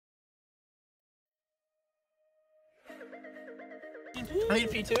I need to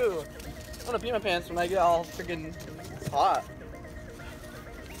pee too. I want to pee in my pants when I get all freaking hot.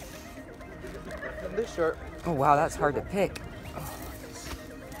 And this shirt. Oh wow, that's hard to pick.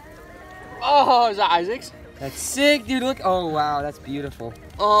 Oh, is that Isaac's? That's sick, dude. Look. Oh wow, that's beautiful.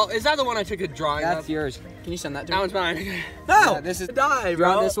 Oh, is that the one I took a drawing of? That's yours. Can you send that to me? That one's mine. No, this is. Die, You bro.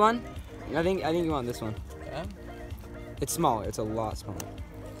 want this one? I think you want this one. Yeah. It's smaller. It's a lot smaller.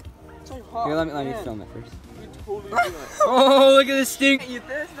 It's like hot. Here, let me film it first. You totally do it. Oh, look at this stink. Eat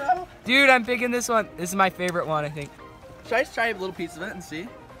this, bro. Dude, I'm picking this one. This is my favorite one, I think. Should I just try a little piece of it and see?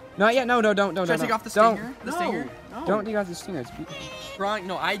 Not yet. No, don't. Should I take off the stinger? The stinger? No. Don't take off the stinger. It's beautiful. Wrong.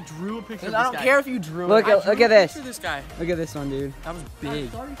 No, I drew a picture of this I guy. don't care if you drew Look it. at this. Look at this guy. Look at this one, dude. That was big.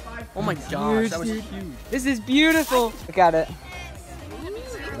 Oh my gosh, huge, that was dude. huge. This is beautiful. Look at it.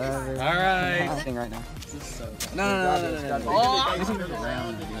 All right. Thing right now. No.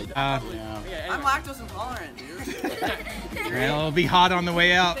 I'm lactose intolerant, dude. Well, it'll be hot on the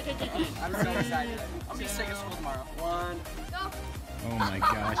way out. I'm so excited. I'll be sick at school tomorrow. One. Oh my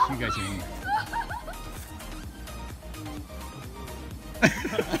gosh, you guys are.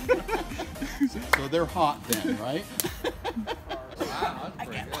 So they're hot then, right? Wow, that's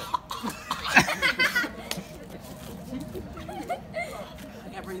pretty good. I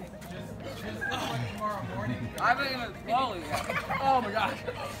can't breathe. I haven't even swallowed yet. Oh my gosh.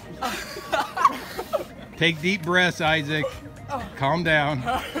 Take deep breaths, Isaac. Calm down.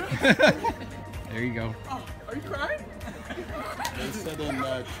 There you go. Oh, are you crying? They said in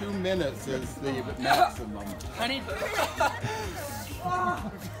 2 minutes is the maximum. I need.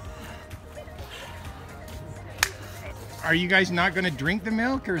 Are you guys not going to drink the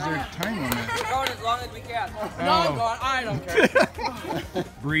milk, or is there time on it? We're going as long as we can. Oh. No, I'm going. I don't care.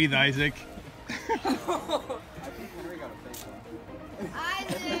 Breathe, Isaac.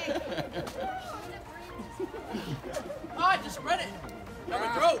 Isaac! Oh, I just spread it. Down my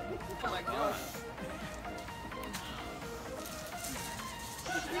throat. Oh my gosh.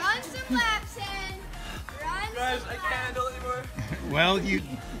 Run some laps, Hen. Run Guys, some I can't handle it anymore. Well, you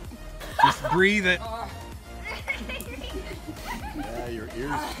just breathe it. Yeah, your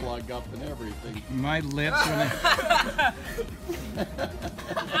ears plug up and everything. My lips when I...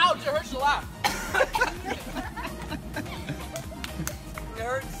 Ouch, it hurts a lot. It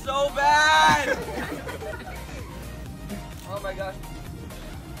hurts so bad. Oh my gosh.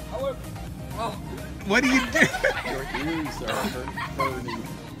 Oh. What do you do? Your ears are burning.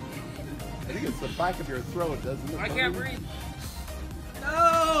 I think it's the back of your throat, doesn't it? I can't breathe.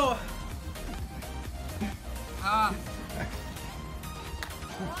 No. Ah.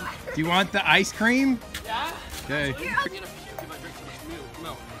 Do you want the ice cream? Yeah? Okay. I'm gonna puke if I drink too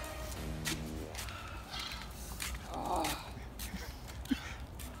much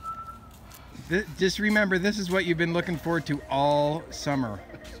milk. Just remember, this is what you've been looking forward to all summer.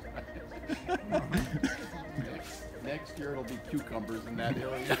 Next year it'll be cucumbers in that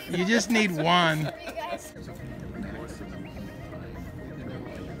area. You just need one.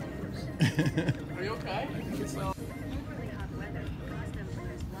 Are you okay?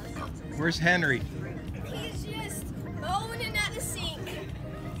 Where's Henry? He's just moaning at the sink.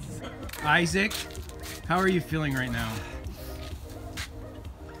 Isaac, how are you feeling right now?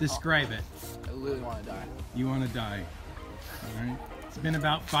 Describe it. I literally want to die. You want to die. All right. It's been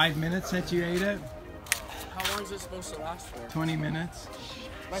about 5 minutes since you ate it. How long is it supposed to last for? 20 minutes.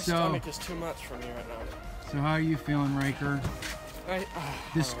 My stomach is too much for me right now. So how are you feeling, Riker?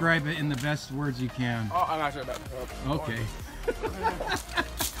 Describe it in the best words you can. Oh, I'm actually about to throw up. Okay.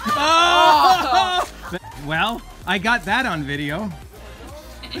 Oh! Well, I got that on video.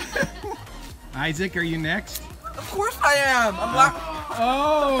 Isaac, are you next? Of course I am. I'm not.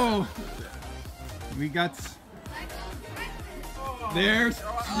 Oh! We got... There's...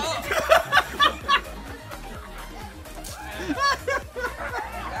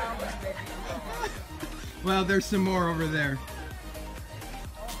 Well, there's some more over there.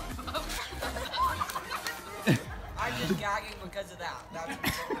 I'm just gagging because of that. That's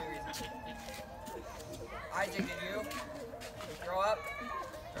the only reason. Isaac, did you throw up?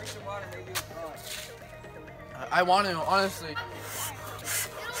 Drink some water, maybe throw up. I want to, honestly. It'll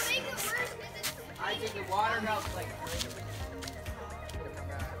make it worse because it's Isaac, the water melts like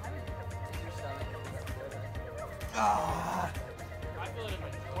Ah. I feel it in my.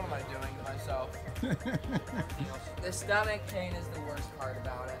 What am I doing to myself? the stomach pain is the worst part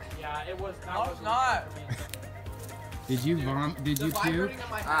about it. Yeah, it was. No, it's not. Did you vomit? Did you puke?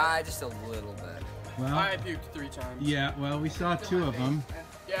 Just a little bit. Well, I puked 3 times. yeah, well, we saw 2 of them.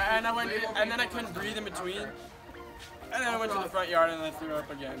 Yeah, and I went, and then I couldn't breathe in between. And then I went to the front yard and then I threw up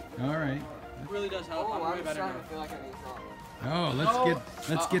again. All right. It really does help. Oh, I'm way I'm better starting now. to feel like I need help. Oh,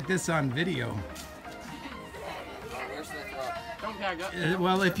 let's get this on video. Where's the throw up? Don't gag up.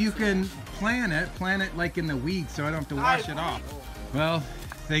 Well, if you can plan it like in the week, so I don't have to wash it off. Well,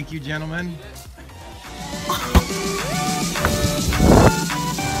 thank you, gentlemen.